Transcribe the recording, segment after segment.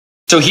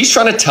So he's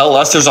trying to tell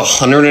us there's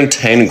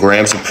 110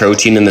 grams of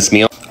protein in this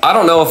meal. I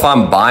don't know if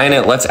I'm buying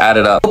it. Let's add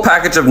it up. Full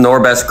package of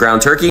Norbest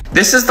ground turkey.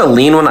 This is the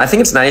lean one. I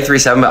think it's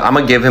 93.7, but I'm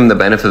gonna give him the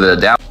benefit of the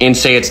doubt and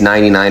say it's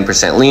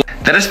 99% lean.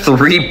 That is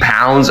 3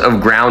 pounds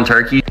of ground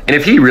turkey. And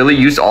if he really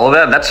used all of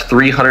that, that's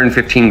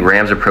 315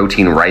 grams of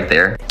protein right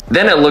there.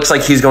 Then it looks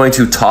like he's going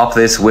to top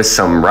this with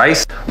some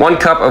rice. 1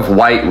 cup of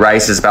white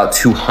rice is about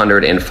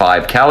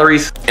 205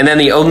 calories. And then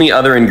the only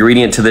other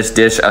ingredient to this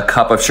dish, a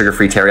cup of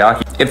sugar-free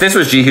teriyaki. If this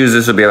was Jihu's,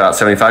 this would be about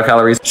 75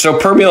 calories. So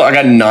per meal, I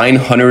got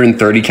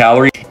 930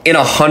 calories and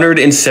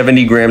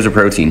 170 grams of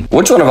protein.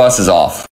 Which one of us is off?